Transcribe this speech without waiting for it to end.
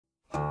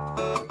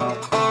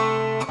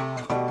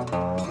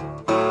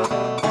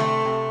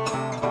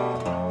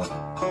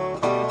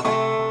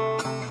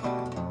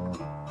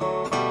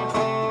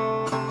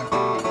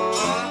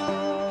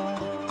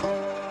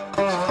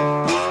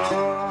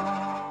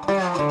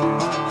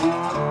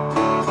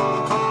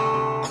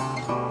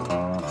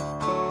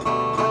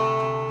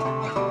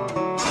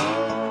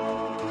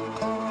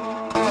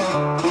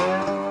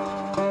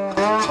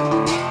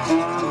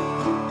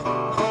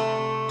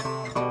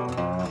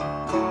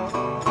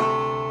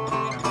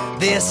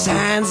There's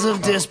signs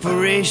of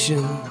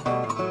desperation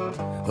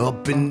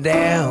up and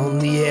down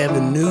the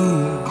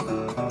avenue.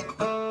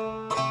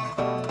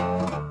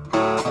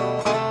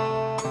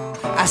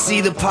 I see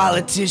the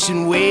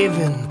politician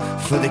waving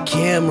for the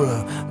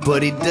camera,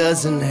 but he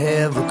doesn't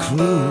have a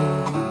clue.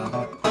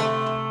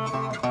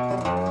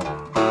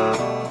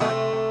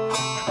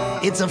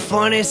 It's a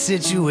funny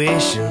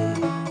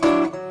situation,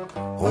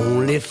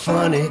 only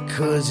funny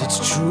 'cause it's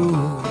true.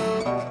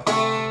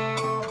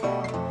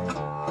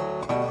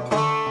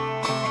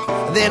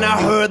 Then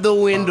I heard the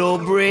window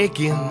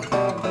breaking,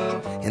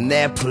 and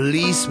that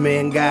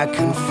policeman got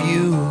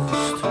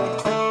confused.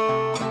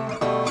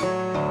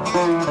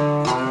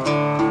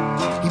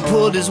 He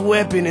pulled his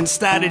weapon and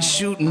started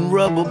shooting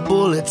rubber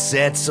bullets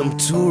at some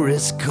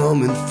tourists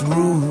coming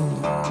through.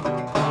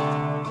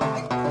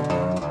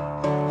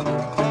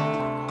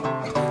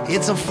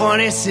 It's a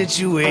funny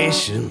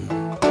situation,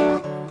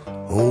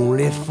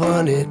 only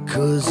funny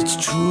 'cause it's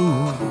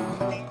true.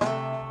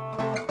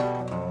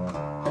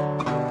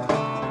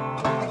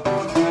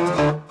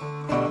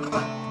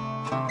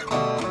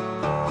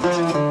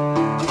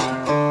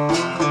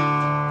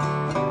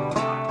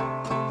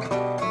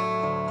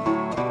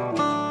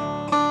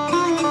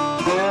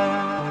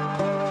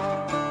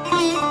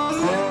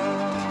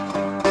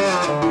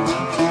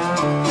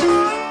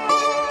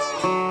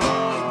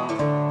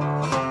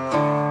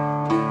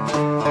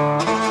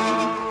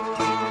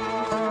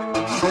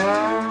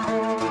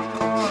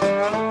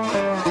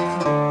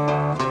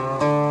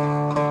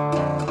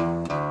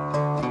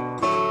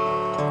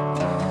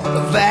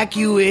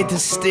 Evacuate the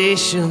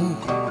station,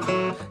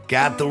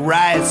 got the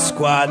riot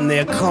squad and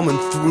they're coming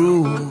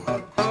through.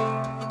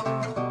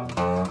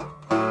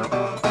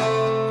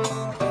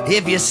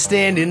 If you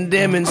stand in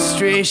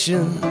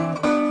demonstration,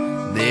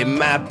 they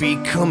might be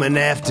coming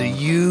after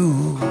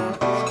you.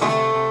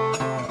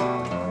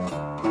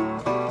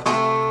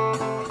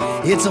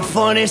 It's a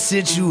funny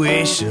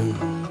situation,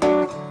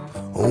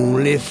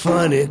 only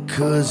funny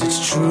 'cause it's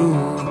true.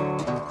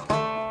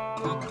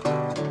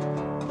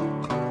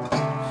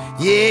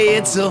 Yeah,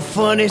 it's a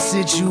funny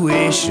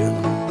situation,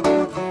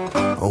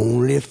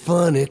 only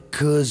funny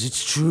 'cause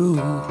it's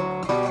true.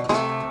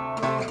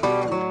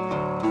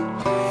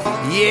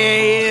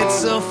 Yeah,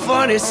 it's a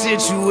funny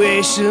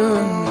situation,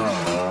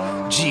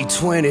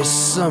 G20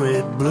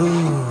 Summit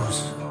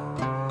Blues.